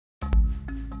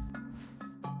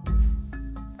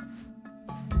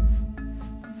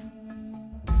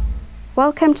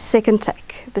Welcome to Second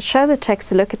Take, the show that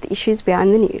takes a look at the issues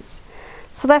behind the news.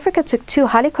 South Africa took two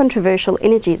highly controversial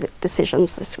energy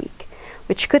decisions this week,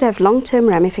 which could have long-term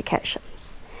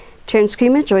ramifications. Terence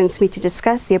Creamer joins me to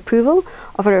discuss the approval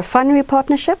of a refinery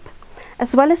partnership,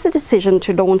 as well as the decision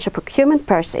to launch a procurement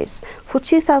process for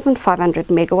 2,500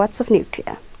 megawatts of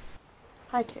nuclear.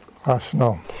 Hi, Terence. Hi,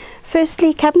 Chanel.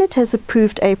 Firstly, Cabinet has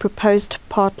approved a proposed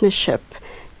partnership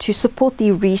to support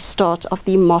the restart of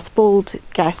the mothballed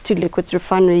gas-to-liquids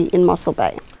refinery in Mossel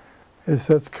Bay. Yes,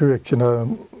 that's correct. You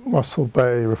know, Mossel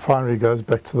Bay Refinery goes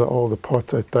back to the old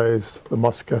apartheid days, the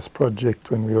Moss Gas project,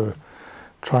 when we were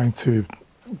trying to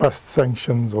bust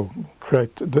sanctions or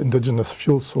create the indigenous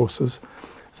fuel sources.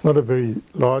 It's not a very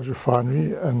large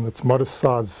refinery, and its modest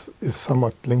size is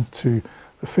somewhat linked to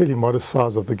the fairly modest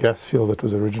size of the gas field that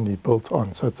was originally built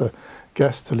on. So it's a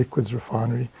gas-to-liquids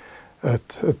refinery.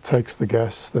 It takes the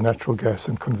gas, the natural gas,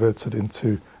 and converts it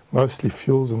into mostly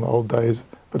fuels in the old days,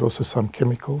 but also some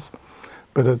chemicals.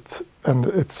 But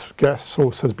its gas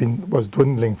source was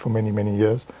dwindling for many, many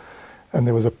years. And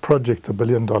there was a project, $1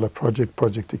 billion project,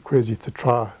 Project Equezi, to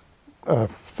try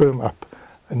firm up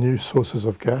new sources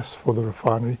of gas for the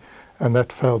refinery, and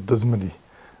that failed dismally,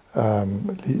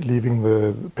 leaving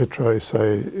the Petro SA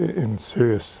in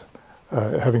serious,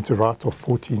 having to write off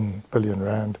 14 billion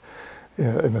rand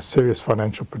in a serious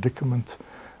financial predicament,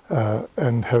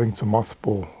 and having to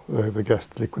mothball the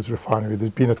gas-to-liquids refinery. There's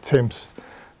been attempts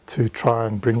to try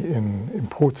and bring in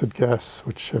imported gas,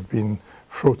 which have been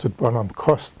fraught one on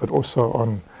cost, but also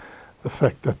on the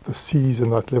fact that the seas in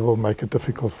that level make it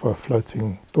difficult for a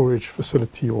floating storage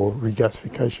facility or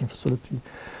regasification facility.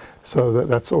 So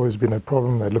that's always been a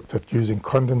problem. They looked at using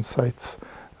condensates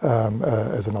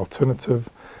as an alternative,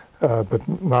 but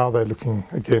now they're looking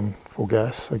again for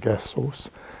gas, a gas source.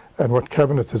 And what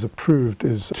Cabinet has approved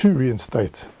is to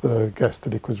reinstate the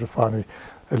gas-to-liquids refinery.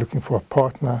 They're looking for a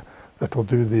partner that will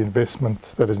do the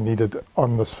investment that is needed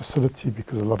on this facility,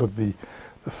 because a lot of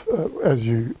as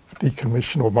you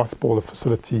decommission or mothball a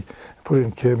facility, put it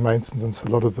in care maintenance, a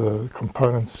lot of the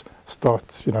components start,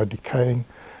 decaying.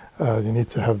 You need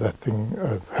to have that thing,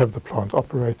 have the plant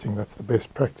operating. That's the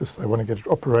best practice. They want to get it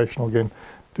operational again,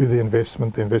 do the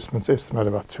investment. The investment's estimated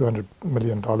about $200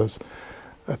 million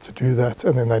to do that,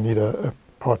 and then they need a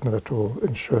partner that will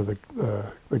ensure the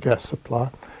gas supply.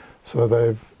 So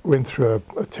they've went through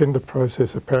a tender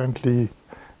process. Apparently,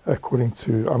 according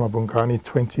to Amabungani,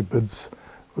 20 bids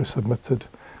were submitted.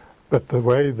 But the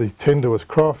way the tender was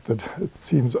crafted, it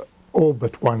seems all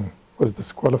but one was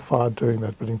disqualified during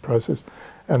that bidding process,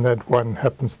 and that one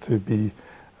happens to be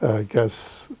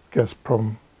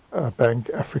Gazprom Bank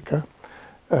Africa.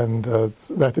 And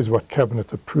that is what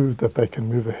Cabinet approved, that they can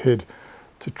move ahead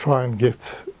to try and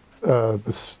get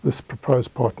this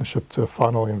proposed partnership to a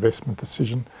final investment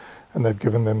decision. And they've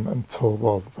given them until,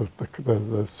 well,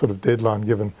 the sort of deadline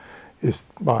given is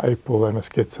by April. They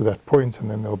must get to that point, and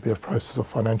then there'll be a process of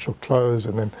financial close,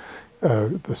 and then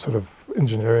the sort of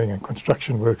engineering and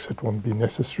construction works that will be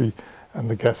necessary, and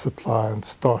the gas supply, and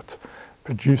start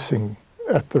producing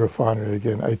at the refinery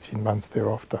again 18 months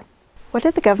thereafter. What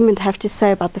did the government have to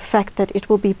say about the fact that it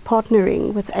will be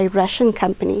partnering with a Russian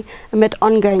company amid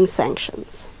ongoing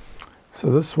sanctions?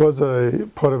 So this was a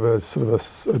part of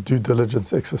a due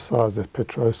diligence exercise that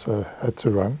Petrosa had to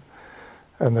run,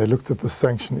 and they looked at the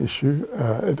sanction issue.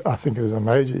 I think it is a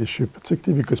major issue,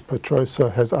 particularly because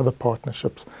Petrosa has other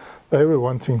partnerships. They were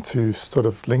wanting to sort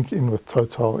of link in with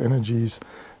Total Energies,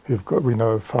 we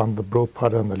know found the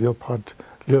Brilpad and the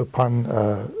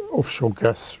Leeuwpan offshore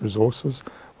gas resources,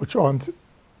 which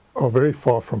are very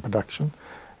far from production.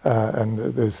 And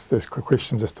there's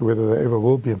questions as to whether they ever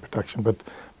will be in production. But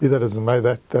be that as it may,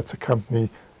 that's a company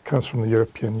that comes from the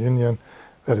European Union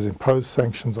that has imposed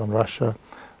sanctions on Russia.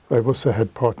 They've also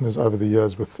had partners over the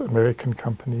years with American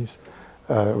companies.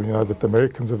 We know that the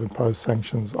Americans have imposed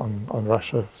sanctions on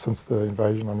Russia since the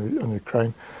invasion on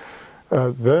Ukraine.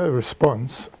 Their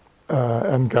response,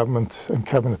 and government and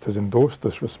Cabinet has endorsed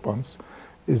this response,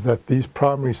 is that these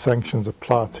primary sanctions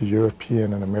apply to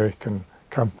European and American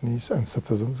companies and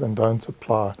citizens and don't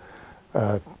apply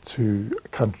to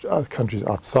countries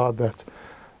outside that.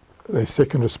 The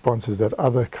second response is that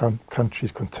other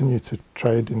countries continue to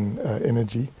trade in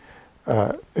energy,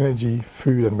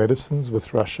 food and medicines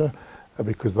with Russia,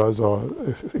 because those are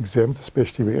exempt,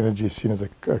 especially where energy is seen as a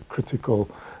critical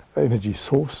energy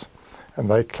source. And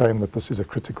they claim that this is a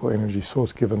critical energy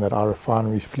source, given that our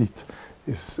refinery fleet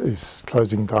is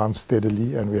closing down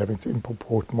steadily and we're having to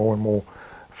import more and more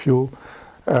fuel.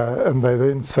 And they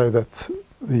then say that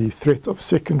the threat of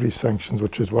secondary sanctions,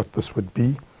 which is what this would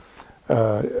be,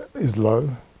 is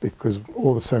low, because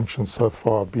all the sanctions so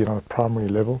far have been on a primary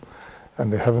level.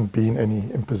 and there haven't been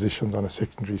any impositions on a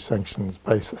secondary sanctions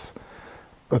basis.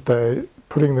 But they're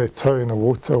putting their toe in the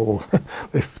water, or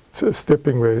they're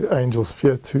stepping where angels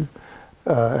fear to,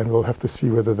 and we'll have to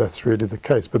see whether that's really the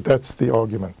case. But that's the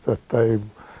argument, that they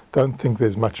don't think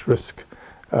there's much risk.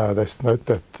 They note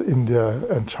that India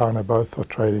and China both are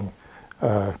trading,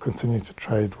 continue to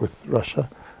trade with Russia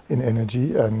in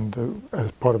energy, and as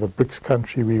part of a BRICS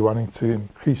country, we're wanting to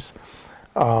increase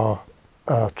our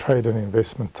trade and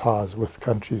investment ties with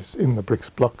countries in the BRICS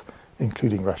bloc,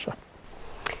 including Russia.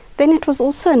 Then it was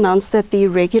also announced that the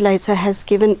regulator has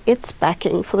given its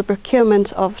backing for the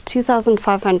procurement of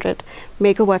 2,500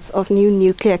 megawatts of new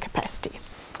nuclear capacity.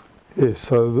 Yes,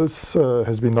 so this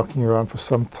has been knocking around for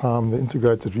some time. The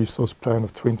Integrated Resource Plan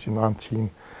of 2019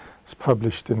 was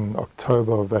published in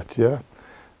October of that year.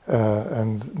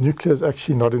 And nuclear is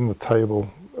actually not in the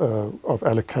table of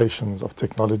allocations of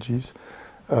technologies,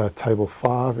 Table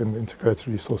 5 in the Integrated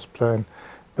Resource Plan,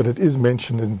 but it is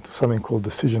mentioned in something called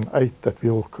Decision 8 that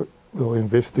we'll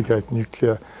investigate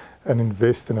nuclear and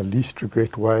invest in a least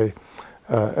regret way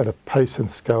at a pace and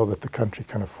scale that the country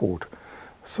can afford.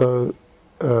 So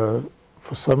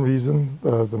for some reason,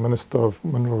 the Minister of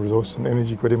Mineral Resources and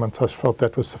Energy, Gwede Mantashe, felt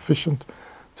that was sufficient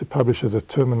to publish a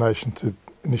determination to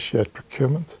initiate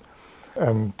procurement,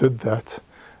 and did that.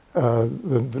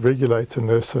 The regulator,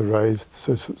 NERSA, raised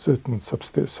certain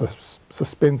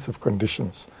suspensive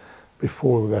conditions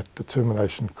before that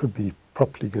determination could be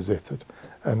properly gazetted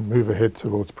and move ahead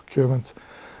towards procurement.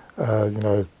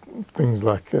 Things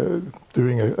like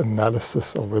doing an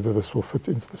analysis of whether this will fit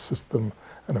into the system,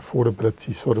 an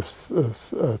affordability sort of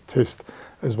test,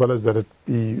 as well as that it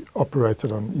be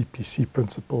operated on EPC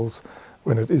principles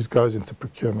when it goes into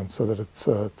procurement, so that it's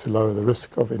to lower the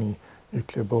risk of any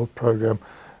nuclear build program.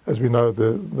 As we know,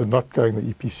 the not going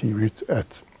the EPC route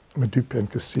at Medupi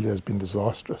and Kusile has been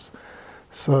disastrous.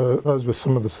 So those were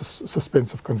some of the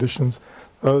suspensive conditions.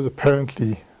 Those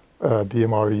apparently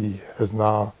DMRE has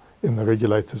now, in the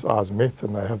regulator's eyes, met,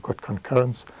 and they have got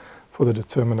concurrence for the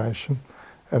determination.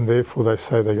 And therefore they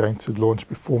say they're going to launch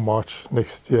before March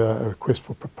next year a request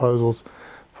for proposals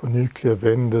for nuclear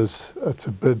vendors to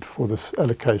bid for this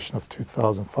allocation of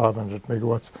 2,500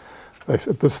 megawatts. They,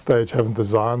 at this stage, haven't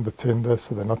designed the tender,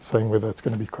 so they're not saying whether it's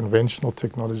going to be conventional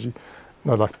technology,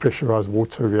 not like pressurized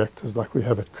water reactors like we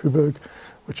have at Koeberg,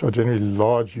 which are generally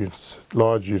large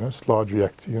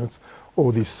reactor units,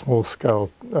 or these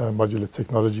small-scale modular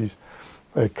technologies.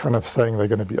 They're kind of saying they're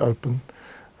going to be open,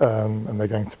 and they're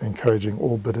going to be encouraging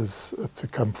all bidders to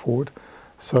come forward.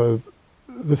 So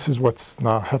this is what's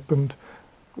now happened.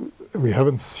 We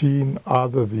haven't seen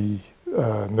either the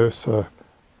NERSA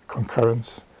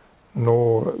concurrence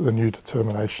nor the new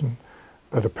determination,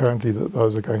 but apparently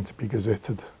those are going to be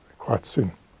gazetted quite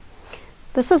soon.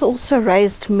 This has also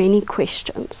raised many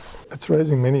questions. It's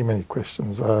raising many, many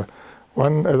questions.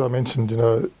 One, as I mentioned,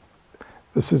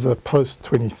 this is a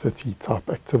post-2030 type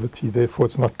activity, therefore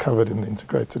it's not covered in the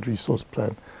Integrated Resource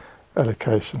Plan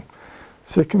allocation.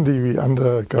 Secondly, we're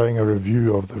undergoing a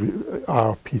review of the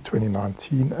IRP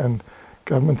 2019, and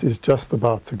government is just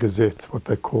about to gazette what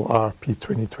they call IRP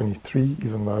 2023,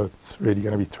 even though it's really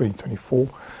going to be 2024.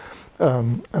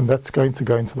 And that's going to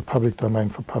go into the public domain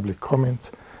for public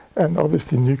comment. And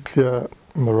obviously nuclear,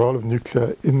 and the role of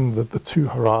nuclear in the two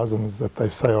horizons that they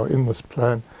say are in this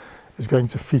plan, is going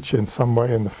to feature in some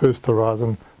way. In the first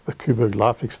horizon, the Koeberg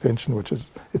life extension, which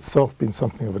has itself been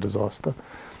something of a disaster.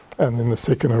 And in the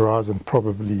second horizon,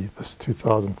 probably this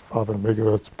 2,500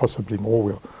 megawatts, possibly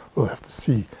more. We'll have to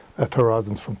see. That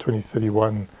horizon's from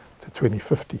 2031 to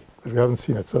 2050, but we haven't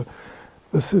seen it. So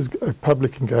this is a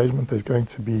public engagement. There's going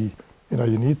to be,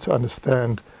 you need to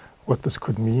understand what this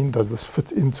could mean. Does this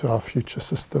fit into our future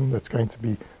system that's going to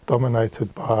be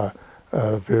dominated by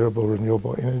variable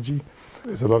renewable energy?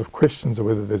 There's a lot of questions of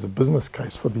whether there's a business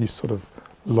case for these sort of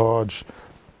large,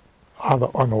 either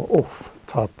on or off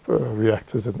type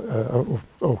reactors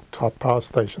or type power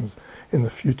stations in the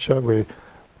future, where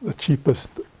the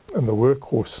cheapest and the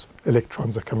workhorse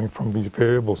electrons are coming from these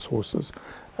variable sources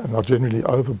and are generally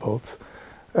overbuilt.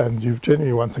 And you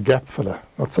generally want a gap filler,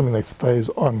 not something that stays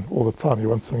on all the time. You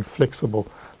want something flexible,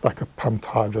 like a pumped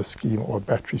hydro scheme or a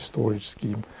battery storage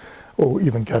scheme, or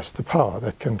even gas to power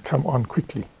that can come on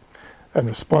quickly and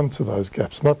respond to those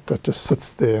gaps, not that just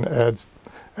sits there and adds,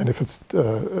 and if it's,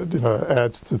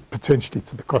 adds to potentially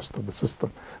to the cost of the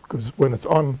system. Because when it's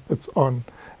on, and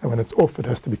when it's off, it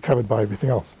has to be covered by everything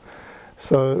else.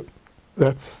 So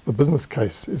that's the business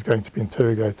case is going to be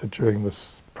interrogated during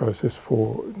this process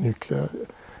for nuclear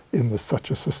in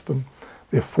such a system.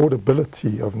 The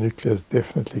affordability of nuclear is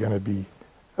definitely going to be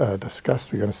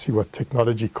discussed. We're going to see what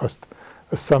technology cost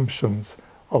assumptions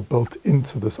are built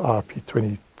into this IRP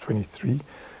 2023,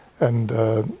 and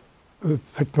the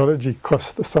technology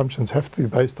cost assumptions have to be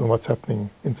based on what's happening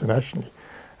internationally.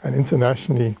 And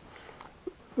internationally,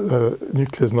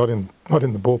 nuclear is not in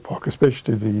the ballpark,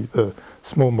 especially the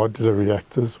small modular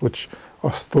reactors, which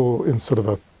are still in sort of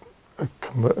a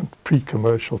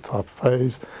pre-commercial type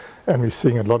phase, and we're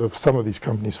seeing a lot of some of these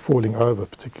companies falling over,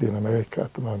 particularly in America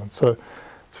at the moment. So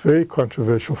it's very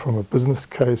controversial from a business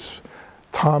case,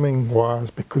 timing-wise,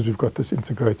 because we've got this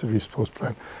integrated resource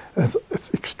plan. And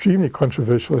it's extremely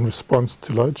controversial in response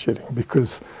to load shedding,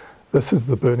 because this is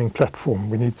the burning platform.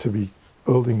 We need to be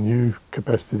building new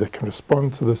capacity that can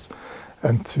respond to this,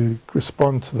 and to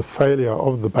respond to the failure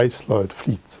of the base load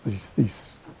fleet,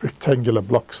 these rectangular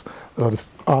blocks that are just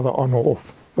either on or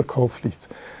off the coal fleet.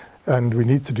 And we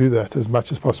need to do that as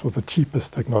much as possible with the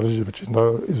cheapest technology, which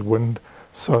is wind,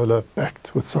 solar,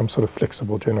 backed with some sort of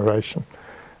flexible generation.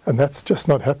 And that's just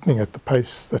not happening at the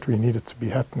pace that we need it to be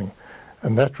happening.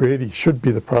 And that really should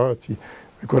be the priority.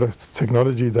 We've got a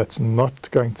technology that's not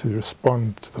going to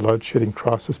respond to the load shedding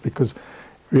crisis, because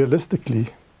realistically,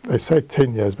 they say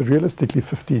 10 years, but realistically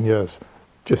 15 years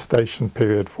gestation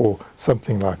period for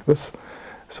something like this.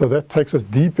 So that takes us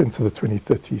deep into the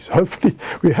 2030s. Hopefully,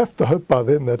 we have to hope by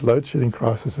then that load shedding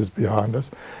crisis is behind us.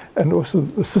 And also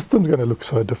the system's going to look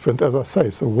so different, as I say.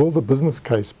 So will the business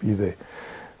case be there?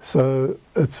 So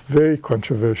it's very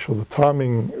controversial. The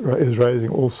timing is raising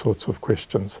all sorts of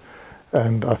questions.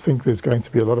 And I think there's going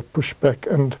to be a lot of pushback.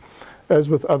 And as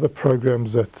with other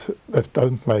programs that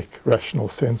don't make rational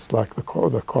sense, like the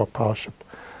car power ship,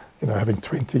 having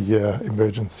 20-year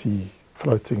emergency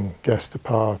floating gas to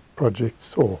power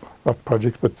projects, or not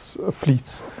projects, but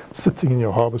fleets sitting in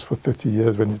your harbours for 30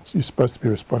 years when you're supposed to be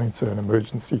responding to an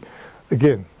emergency.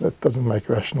 Again, that doesn't make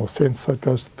rational sense, so it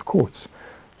goes to the courts.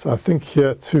 So I think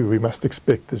here too we must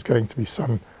expect there's going to be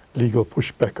some legal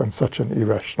pushback on such an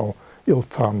irrational,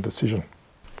 ill-timed decision.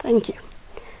 Thank you.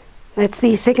 That's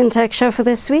the second Tech Show for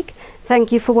this week.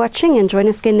 Thank you for watching, and join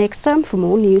us again next time for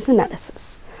more news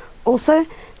analysis. Also,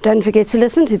 don't forget to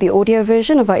listen to the audio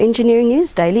version of our Engineering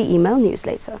News daily email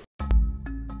newsletter.